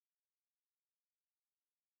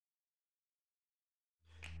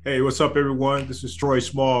Hey, what's up, everyone? This is Troy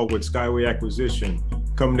Small with Skyway Acquisition,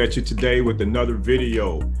 coming at you today with another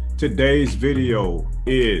video. Today's video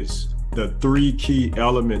is the 3 key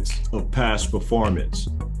elements of past performance.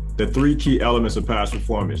 The 3 key elements of past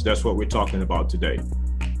performance. That's what we're talking about today.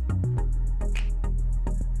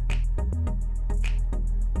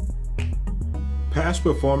 Past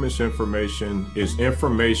performance information is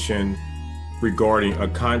information regarding a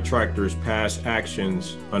contractor's past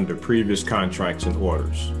actions under previous contracts and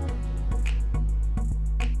orders.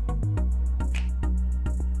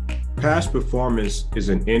 Past performance is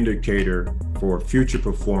an indicator for future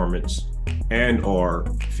performance and/or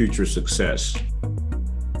future success.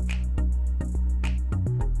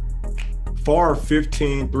 FAR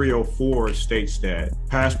 15304 states that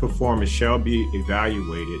past performance shall be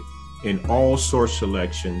evaluated in all source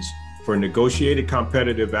selections for negotiated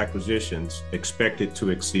competitive acquisitions expected to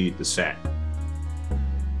exceed the SAC.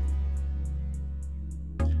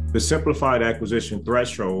 The simplified acquisition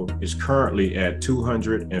threshold is currently at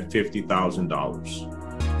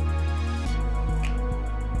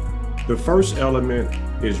 $250,000. The first element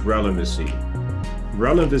is relevancy.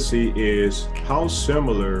 Relevancy is how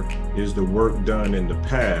similar is the work done in the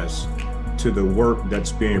past to the work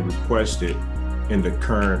that's being requested in the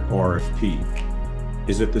current RFP.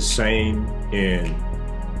 Is it the same in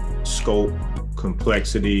scope,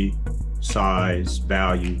 complexity, size,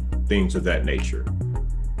 value, things of that nature?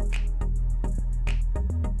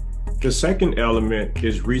 The second element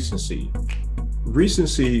is recency.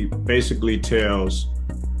 Recency basically tells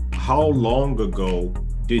how long ago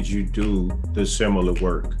did you do the similar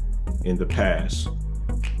work in the past.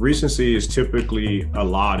 Recency is typically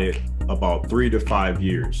allotted about 3 to 5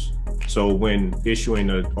 years. So when issuing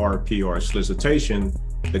an RFP or a solicitation,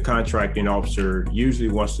 the contracting officer usually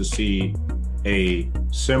wants to see a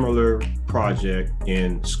similar project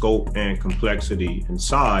in scope and complexity and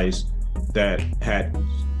size that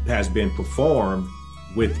has been performed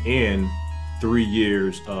within 3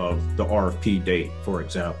 years of the RFP date, for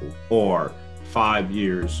example, or 5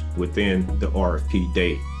 years within the RFP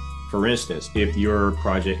date. For instance, if they're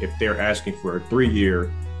asking for a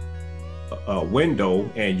 3-year window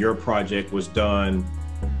and your project was done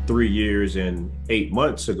 3 years and 8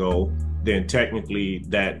 months ago, then technically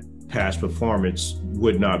that past performance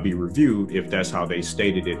would not be reviewed if that's how they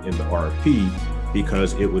stated it in the RFP,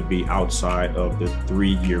 because it would be outside of the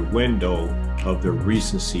 3-year window of the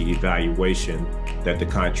recency evaluation that the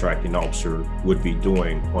contracting officer would be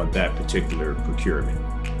doing on that particular procurement.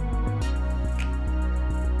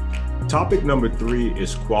 Topic number 3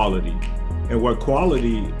 is quality. And what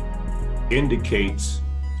quality indicates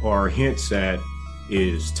or hints at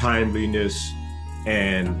is timeliness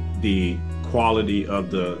and the quality of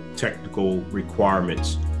the technical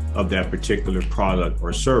requirements of that particular product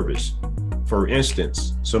or service. For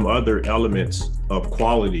instance, some other elements of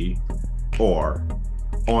quality are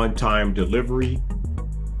on-time delivery,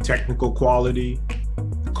 technical quality,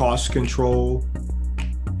 cost control,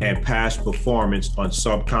 and past performance on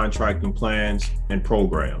subcontracting plans and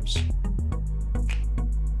programs.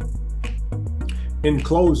 In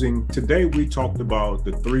closing, today we talked about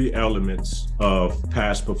the 3 elements of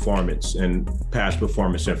past performance and past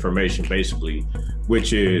performance information, basically,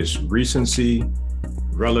 which is recency,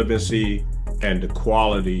 relevancy, and the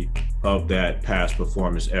quality of that past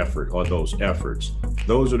performance effort or those efforts.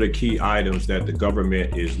 Those are the key items that the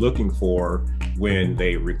government is looking for when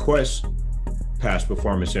they request past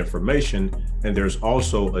performance information. And there's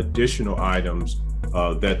also additional items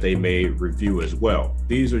that they may review as well.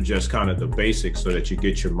 These are just kind of the basics so that you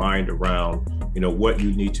get your mind around, what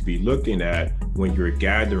you need to be looking at when you're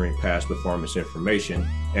gathering past performance information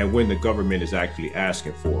and when the government is actually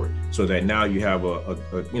asking for it, so that now you have a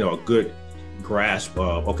good grasp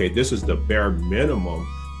of, okay, this is the bare minimum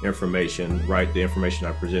information, right? The information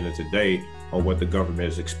I presented today on what the government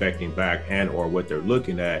is expecting back and/or what they're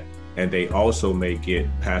looking at. And they also may get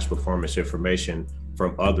past performance information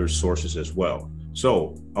from other sources as well.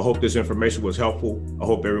 So I hope this information was helpful. I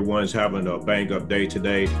hope everyone's having a bang up day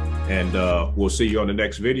today, and we'll see you on the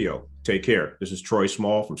next video. Take care. This is Troy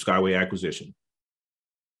Small from Skyway Acquisition.